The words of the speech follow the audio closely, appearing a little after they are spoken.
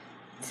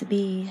To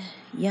be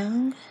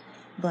young,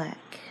 black,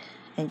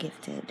 and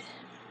gifted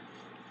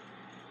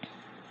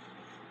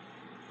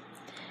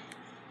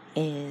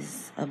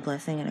is a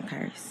blessing and a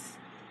curse.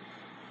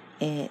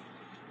 It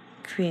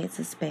creates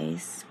a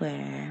space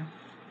where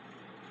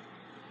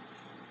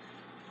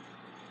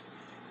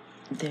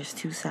there's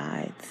two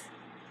sides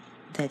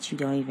that you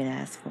don't even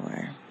ask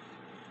for.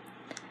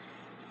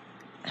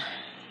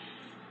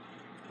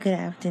 Good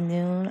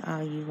afternoon,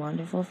 all you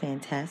wonderful,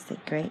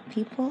 fantastic, great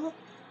people.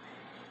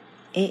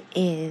 It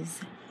is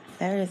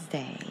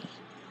Thursday,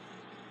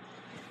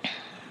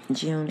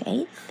 June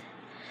 8th,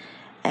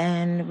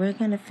 and we're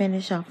going to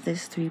finish off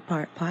this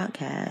 3-part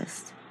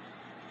podcast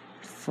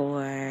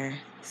for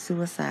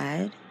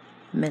suicide,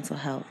 mental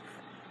health,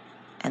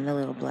 and the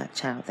little black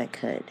child that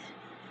could.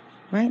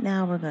 Right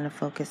now, we're going to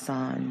focus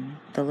on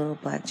the little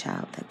black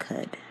child that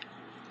could.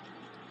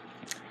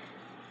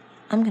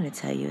 I'm going to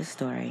tell you a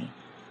story.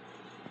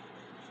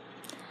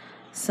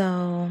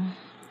 So,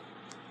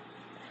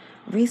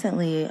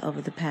 recently, over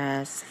the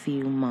past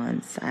few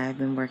months, I've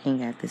been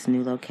working at this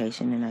new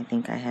location, and I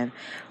think I have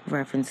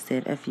referenced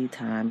it a few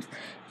times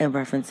and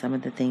referenced some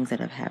of the things that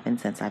have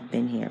happened since I've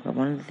been here. But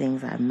one of the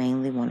things I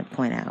mainly want to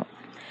point out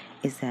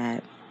is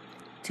that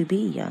to be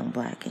young,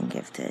 black, and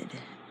gifted,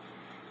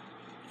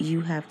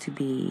 you have to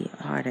be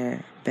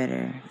harder,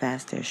 better,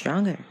 faster,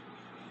 stronger,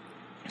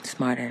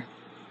 smarter,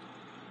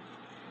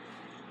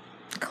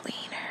 cleaner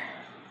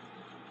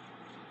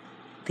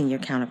than your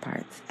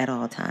counterparts at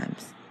all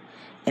times.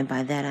 And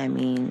by that I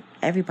mean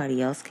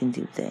everybody else can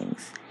do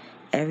things.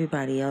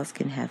 Everybody else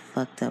can have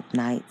fucked up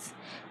nights.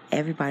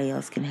 Everybody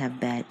else can have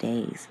bad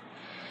days.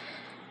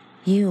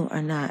 You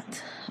are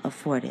not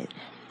afforded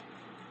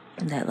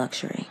that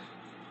luxury.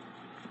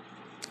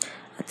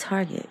 A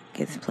target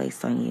gets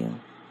placed on you.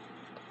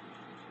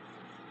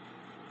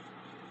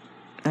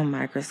 A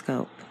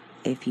microscope,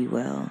 if you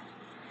will.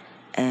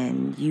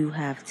 And you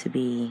have to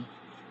be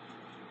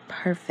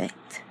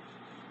perfect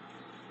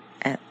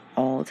at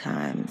all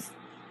times.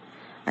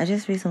 I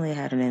just recently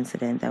had an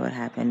incident that would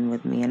happen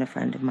with me and a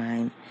friend of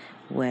mine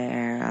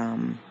where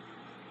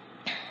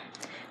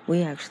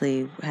we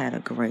actually had a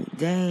great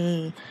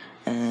day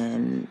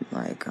and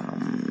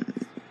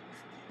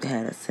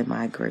had a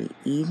semi-great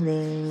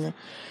evening.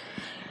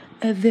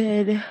 And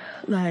then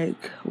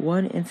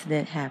one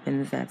incident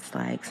happens that's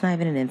it's not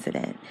even an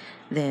incident.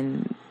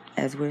 Then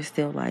as we're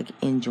still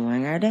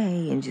enjoying our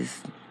day and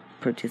just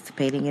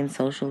participating in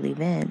social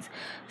events,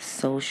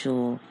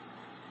 social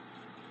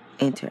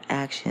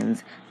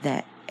interactions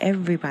that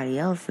everybody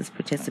else is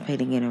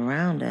participating in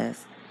around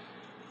us,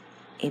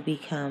 it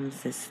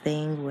becomes this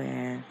thing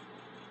where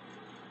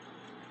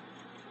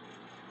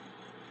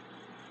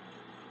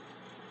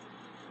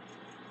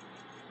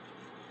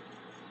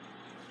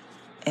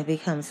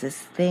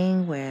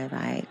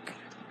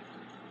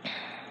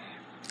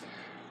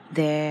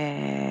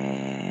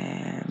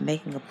they're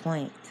making a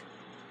point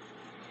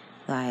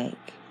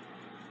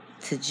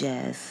to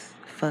just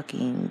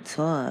fucking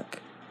talk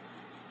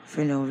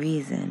for no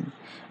reason.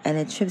 And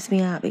it trips me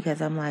out because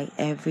I'm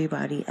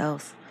everybody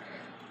else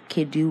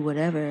can do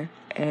whatever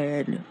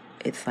and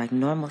it's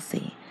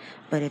normalcy.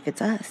 But if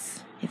it's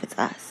us,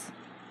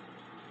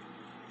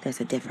 there's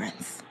a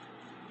difference.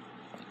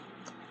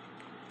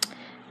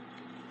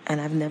 And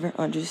I've never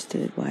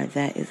understood why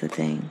that is a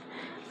thing.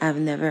 I've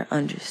never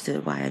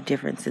understood why a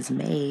difference is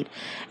made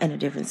and a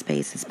different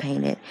space is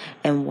painted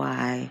and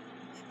why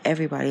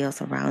everybody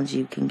else around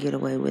you can get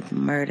away with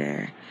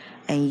murder.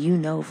 And you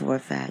know for a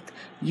fact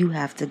you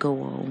have to go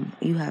home.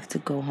 You have to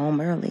go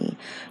home early.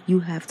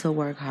 You have to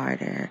work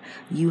harder.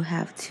 You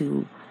have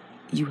to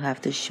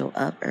show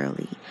up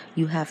early.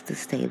 You have to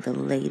stay the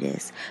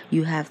latest.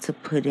 You have to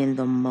put in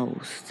the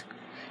most.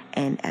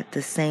 And at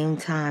the same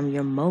time,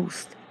 your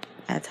most,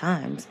 at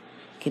times,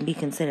 can be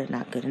considered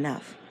not good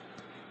enough.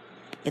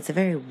 It's a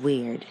very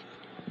weird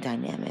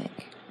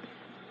dynamic.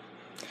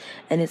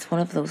 And it's one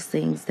of those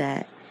things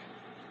that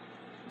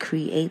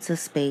creates a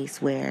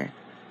space where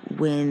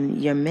when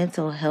your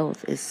mental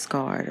health is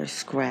scarred or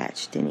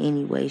scratched in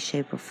any way,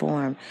 shape, or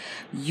form,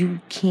 you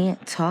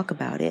can't talk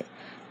about it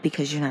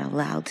because you're not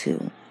allowed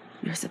to.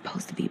 You're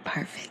supposed to be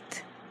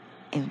perfect,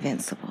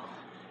 invincible,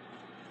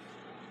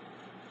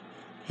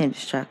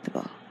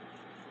 indestructible,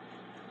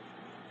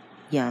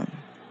 young,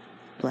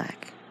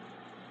 black,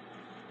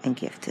 and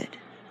gifted.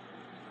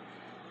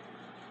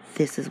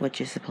 This is what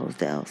you're supposed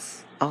to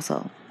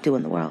also do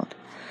in the world.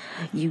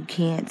 You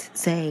can't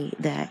say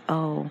that,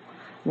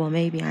 well,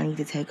 maybe I need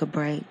to take a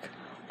break,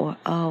 or,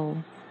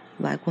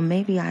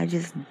 maybe I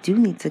just do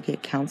need to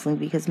get counseling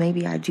because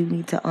maybe I do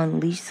need to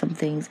unleash some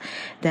things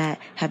that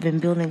have been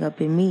building up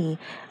in me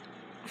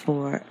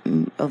for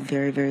a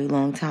very, very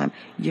long time.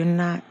 You're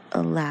not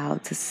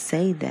allowed to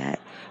say that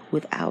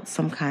without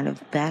some kind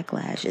of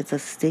backlash. It's a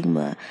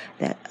stigma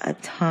that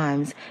at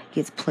times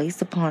gets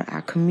placed upon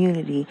our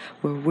community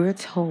where we're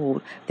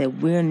told that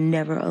we're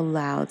never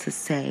allowed to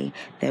say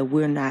that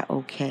we're not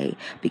okay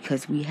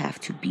because we have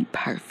to be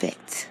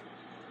perfect.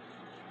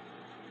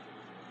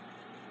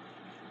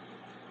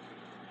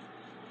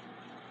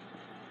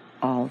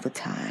 All the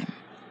time.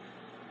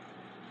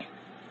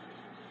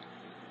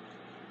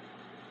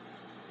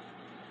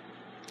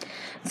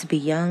 To be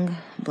young,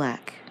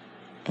 black,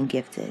 and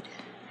gifted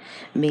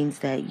means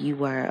that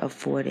you are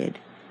afforded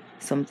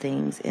some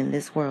things in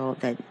this world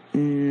that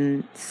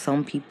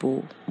some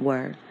people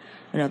were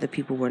and other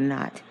people were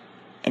not.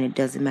 And it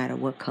doesn't matter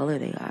what color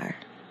they are.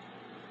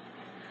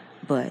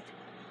 But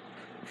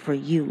for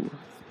you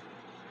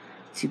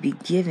to be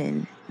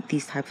given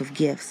these type of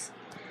gifts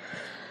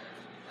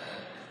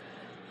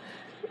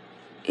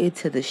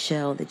into the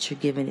shell that you're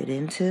giving it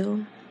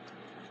into,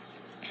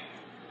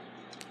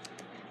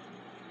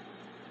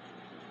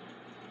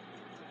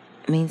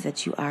 means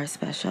that you are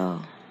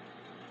special.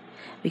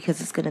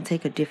 Because it's going to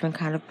take a different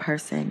kind of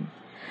person,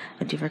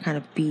 a different kind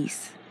of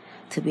beast,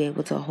 to be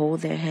able to hold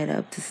their head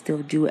up, to still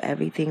do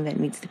everything that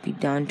needs to be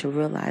done, to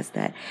realize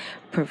that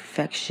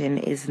perfection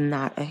is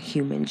not a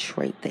human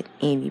trait that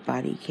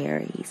anybody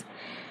carries.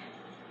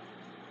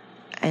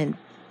 And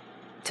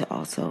to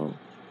also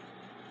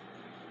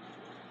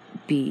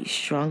be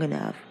strong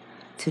enough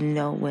to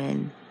know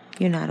when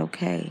you're not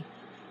okay.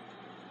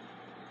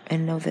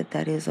 And know that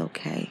that is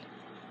okay.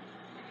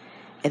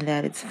 And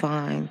that it's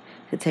fine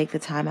to take the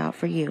time out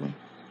for you.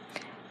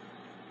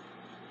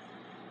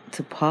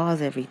 To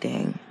pause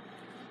everything,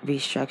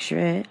 restructure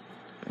it,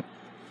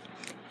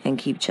 and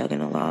keep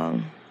chugging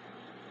along.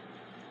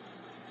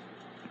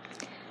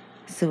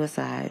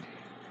 Suicide,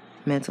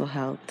 mental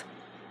health,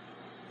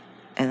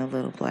 and a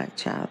little black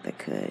child that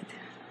could.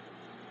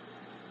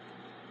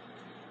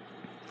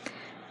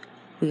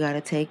 We got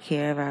to take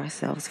care of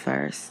ourselves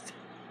first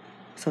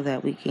so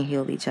that we can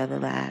heal each other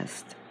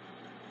last.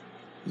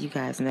 You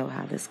guys know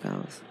how this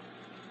goes.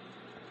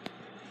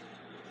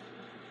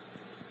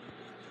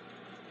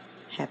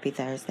 Happy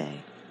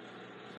Thursday.